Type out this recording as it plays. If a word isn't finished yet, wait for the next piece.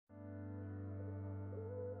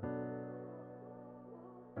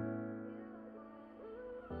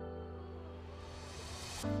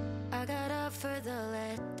I got up for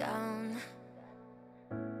the letdown,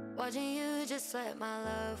 watching you just let my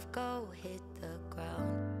love go hit the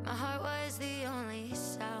ground. My heart was the only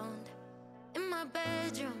sound in my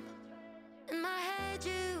bedroom. In my head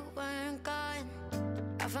you weren't gone.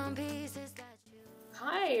 I found pieces that you...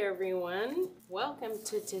 Hi everyone, welcome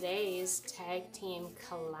to today's tag team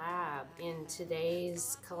collab. In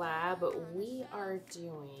today's collab we are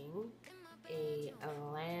doing a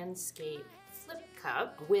landscape flip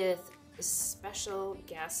cup with a special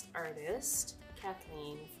guest artist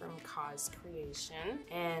Cathleen from Cause Creation,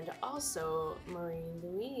 and also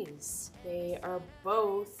Marie-Louise. They are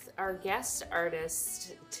both our guest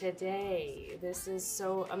artists today. This is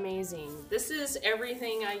so amazing. This is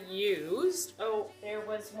everything I used. Oh, there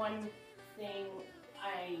was one thing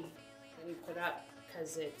I didn't put up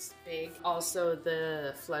because it's big. Also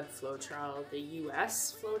the Floetrol, the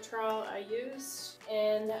US Floetrol I used.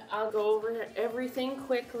 And I'll go over everything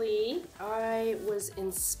quickly. I was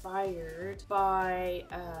inspired by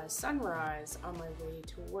a sunrise on my way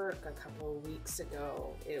to work a couple of weeks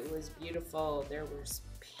ago. It was beautiful. There were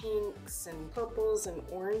pinks and purples and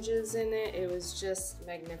oranges in it. It was just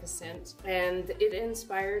magnificent. And it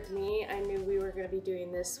inspired me. I knew we were going to be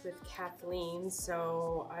doing this with Cathleen,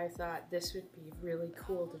 so I thought this would be really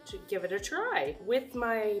cool to give it a try. With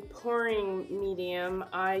my pouring medium,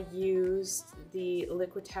 I used the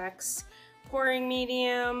Liquitex Pouring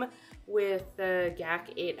Medium with the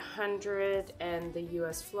GAC 800 and the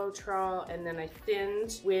US Floetrol, and then I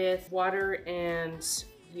thinned with water and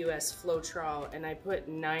US Floetrol, and I put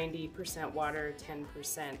 90% water,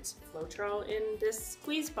 10% Floetrol in this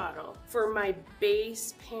squeeze bottle. For my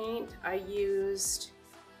base paint, I used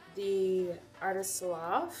the Artist's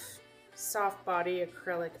Loft soft body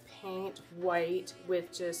acrylic paint, white,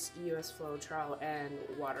 with just US Floetrol and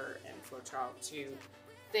water and Floetrol to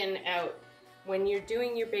thin out. When you're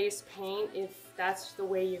doing your base paint, if that's the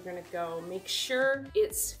way you're gonna go, make sure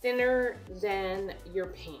it's thinner than your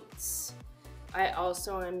paints. I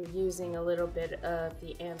also am using a little bit of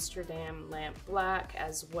the Amsterdam lamp black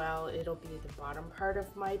as well. It'll be the bottom part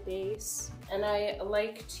of my base. And I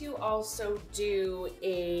like to also do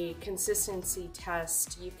a consistency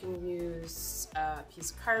test. You can use a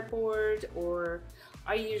piece of cardboard, or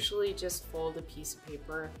I usually just fold a piece of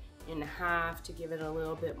paper in half to give it a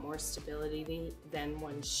little bit more stability than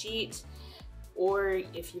one sheet. Or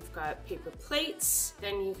if you've got paper plates,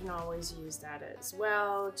 then you can always use that as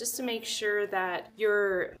well, just to make sure that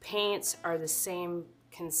your paints are the same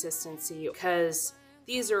consistency, because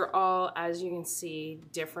these are all, as you can see,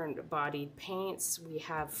 different bodied paints. We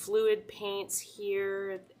have fluid paints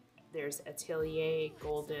here. There's Atelier,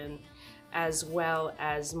 golden, as well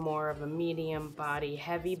as more of a medium body,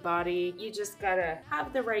 heavy body. You just gotta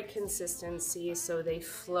have the right consistency so they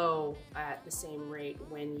flow at the same rate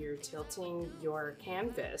when you're tilting your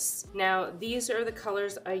canvas. Now, these are the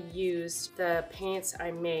colors I used. The paints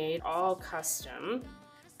I made, all custom,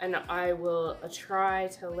 and I will try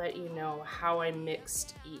to let you know how I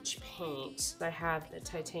mixed each paint. I have the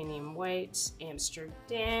titanium white,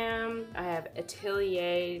 Amsterdam. I have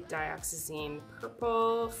Atelier, Dioxazine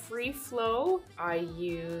purple, free flow. I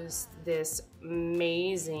used this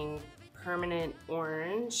amazing permanent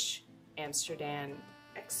orange, Amsterdam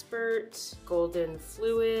Expert, golden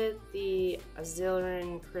fluid, the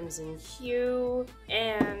Alizarin crimson hue,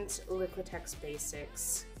 and Liquitex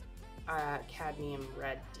Basics Cadmium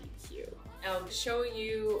red deep hue. I'll show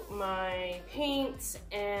you my paints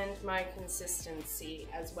and my consistency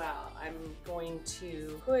as well. I'm going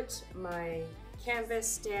to put my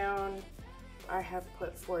canvas down. I have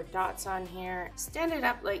put 4 dots on here. Stand it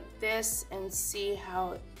up like this and see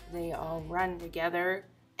how they all run together.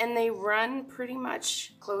 And they run pretty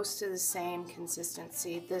much close to the same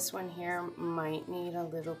consistency. This one here might need a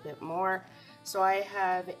little bit more. So I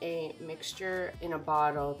have a mixture in a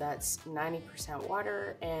bottle that's 90%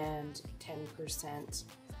 water and 10%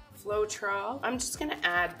 Floetrol. I'm just gonna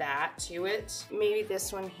add that to it. Maybe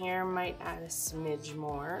this one here might add a smidge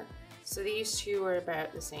more. So these two are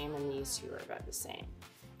about the same and these two are about the same.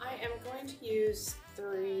 I am going to use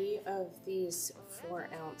 3 of these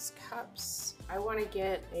 4-ounce cups. I want to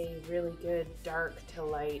get a really good dark to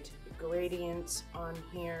light gradient on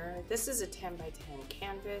here. This is a 10 by 10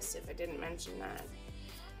 canvas, if I didn't mention that.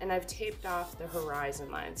 And I've taped off the horizon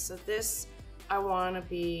line. So this, I want to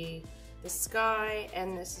be the sky,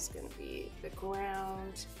 and this is going to be the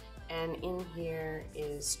ground, and in here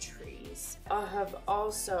is trees. I have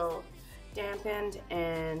also dampened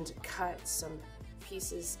and cut some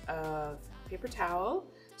pieces of paper towel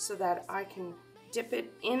so that I can dip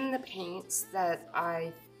it in the paints that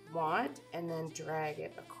I want and then drag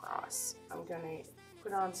it across. I'm gonna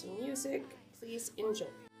put on some music. Please enjoy.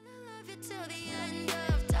 Love you till the end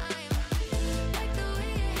of time. Like the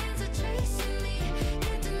way your hands are tracing me.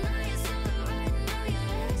 Can't deny it's all right now, your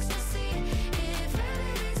ecstasy. If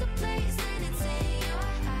heaven is a place, then it's in your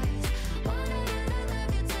eyes. Wanna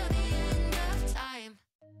love you till the end of time.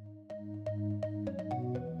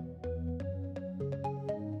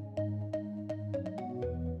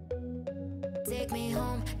 Take me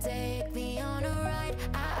home, take me on a ride.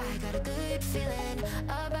 I got a good feeling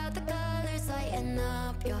about the colors lighting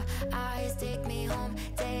up your eyes. Take me home,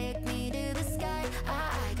 take me to the sky.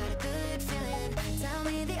 I got a good feeling. Tell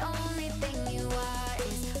me the only thing you are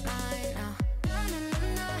is mine now. Na, na, na,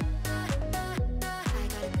 na, na, na. I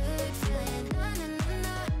got a good feeling. Na, na, na,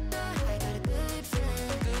 na, na. I got a good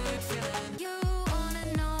feeling. Good feeling. You wanna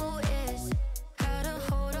know is how to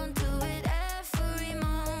hold on to it every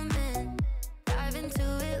moment. Dive into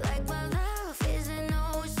it like my love is an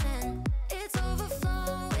ocean. It's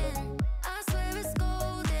overflowing. I swear it's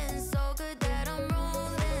golden. So good that I'm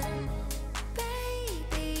rolling.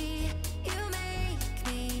 Baby, you make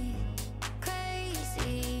me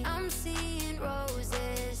crazy. I'm seeing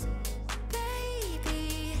roses.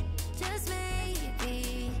 Baby, just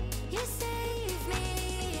maybe you save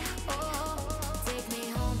me. Oh, take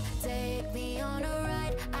me home, take me on a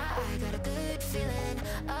ride. I got a good feeling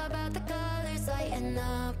about the colors lighting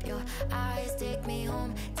up your eyes. Take me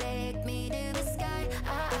home, take me to the sky.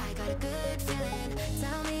 I got a good feeling.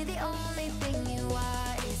 Tell me the only thing you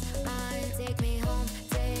are is mine. Take me home,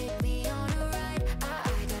 take me on a ride. I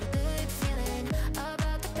got a good feeling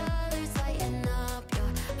about the colors lighting up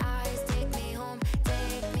your eyes. Take me home,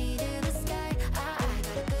 take me to the sky. I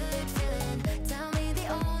got a good feeling. Tell me the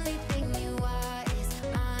only thing you are is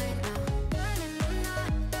mine now. Na, na, na, na,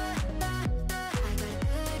 na, na. I got a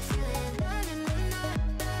good feeling. Na, na, na, na,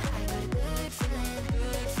 na. I got a good feeling.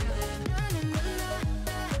 Good feeling. Na, na, na, na,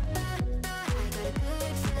 na, na, na. I got a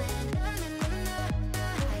good feeling. Na, na, na, na, na.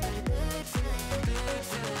 I got a good feeling. Good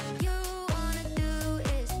feeling. You wanna do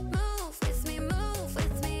is move with me, move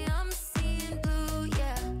with me. I'm seeing blue,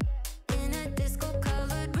 yeah. In a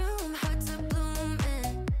disco-colored room, hearts are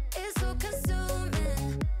blooming. It's so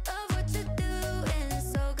consuming. Love what you're doing,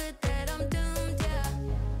 so good that I'm doomed, yeah.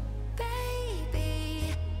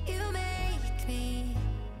 Baby, you make me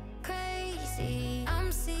crazy.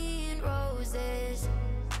 I'm seeing roses.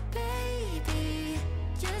 Baby,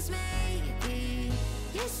 just maybe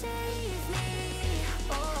you save me.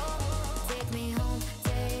 Oh, take me home,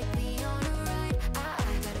 take me on a ride. I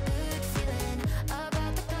got a good feeling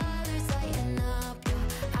about the colors lighting up your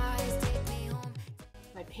eyes. Take me home.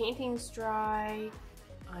 My painting's dry.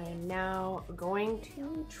 I am now going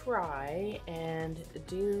to try and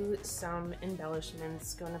do some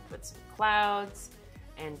embellishments. Going to put some clouds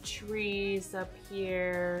and trees up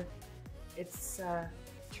here. It's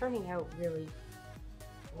turning out really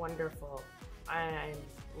wonderful. I'm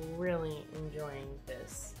really enjoying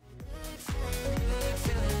this.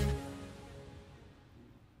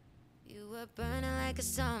 You were burning like a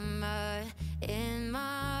summer in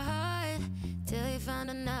my heart till you found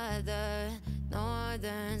another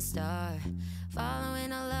northern star,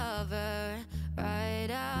 following a lover right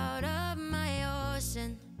out of my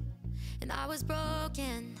ocean. And I was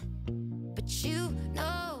broken, but you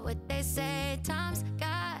know what they say, time's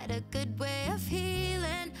got a good way of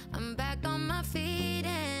healing. I'm back on my feet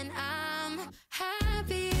and I'm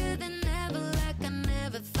happier than ever, like I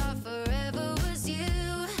never thought forever was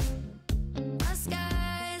you. My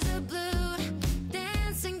skies are blue,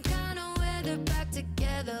 dancing kind of weather, back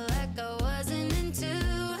together like I wasn't into.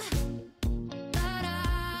 Thought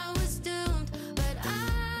I was doomed, but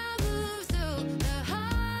I moved through the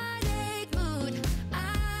heartache mood.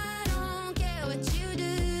 I don't care what you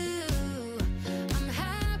do. I'm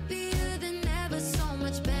happier than ever, so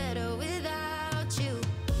much better without you.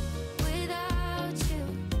 Without you,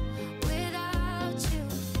 without you.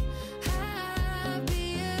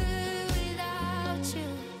 Happier without you.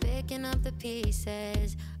 Picking up the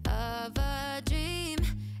pieces of a dream.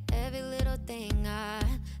 Every little thing I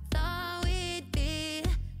thought we'd be.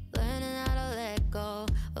 Learning how to let go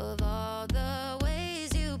of all the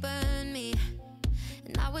ways you burned me.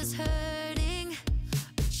 And I was hurting,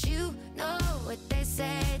 but you know what they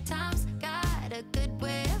say, time's got a good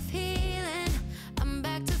way of healing. I'm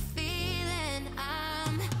back to feeling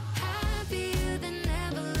I'm happier than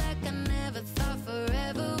ever, like I never thought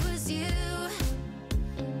forever was you.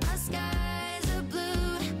 My skies are blue,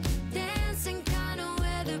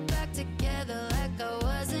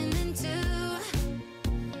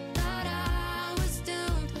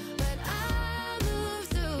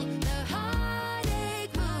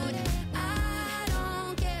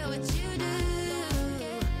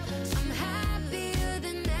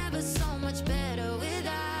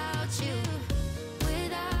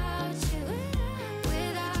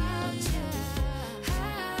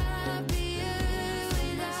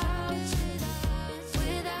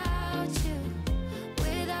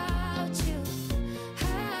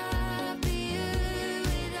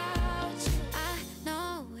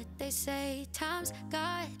 say time's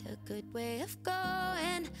got a good way of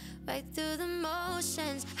going right through the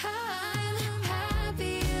motions. I'm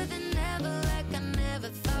happier than ever, like I never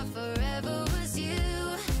thought forever was you.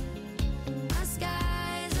 My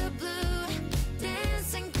skies are blue,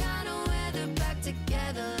 dancing kind of weather, back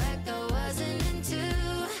together like I wasn't into.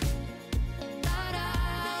 Thought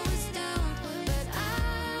I was doomed, but I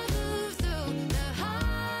moved through the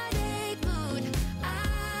heartache mood. I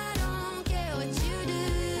don't care what you do.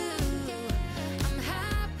 I'm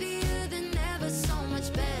happier than ever, so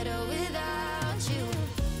much better without you.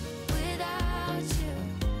 Without you,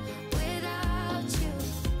 without you.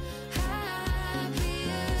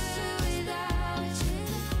 Happier without you.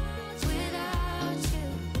 Without you,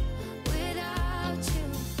 without you.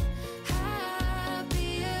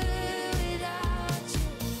 Happier without you.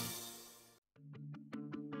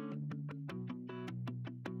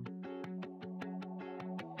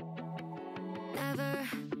 Never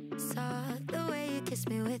saw the way you kissed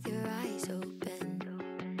me with your eyes open.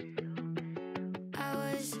 I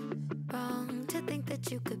was wrong to think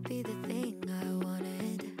that you could be the thing I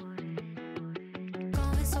wanted.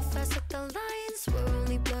 Going so fast that the lines were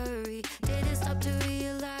only blurry. Didn't stop to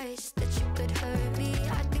realize that you could hurt me.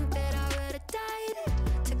 I think that I would have died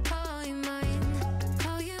to call you mine,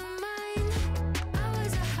 call you mine. I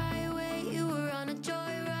was a highway, you were on a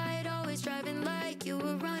joyride, always driving like you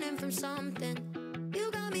were running from something.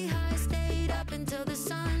 You got me high, stayed up until the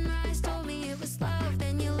sunrise. Told me it was love,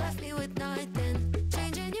 then you left me with nothing.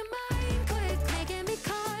 Changing your mind quick, making me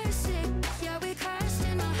car sick. Yeah, we crashed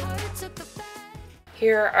and my heart took a bad.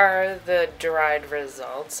 Here are the dried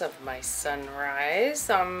results of my sunrise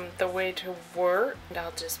on the way to work. And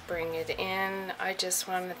I'll just bring it in. I just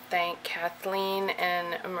want to thank Kathleen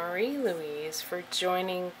and Marie-Louise for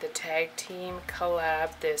joining the tag team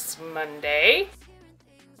collab this Monday.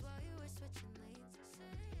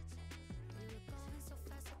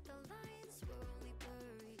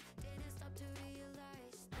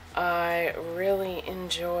 I really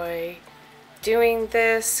enjoy doing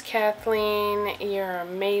this, Kathleen. You're an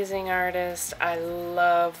amazing artist. I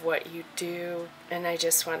love what you do, and I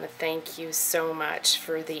just want to thank you so much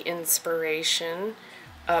for the inspiration.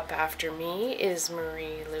 Up after me is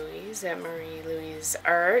Marie-Louise at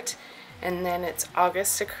LouiseArt, and then it's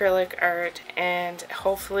August Acrylic Art, and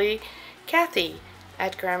hopefully Kathy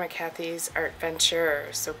at Grandma Kathy's Art Venture.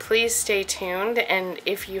 So please stay tuned, and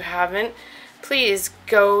if you haven't, please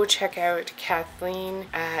go check out Kathleen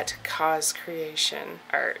at Cause Creation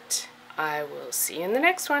Art. I will see you in the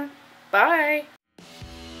next one. Bye!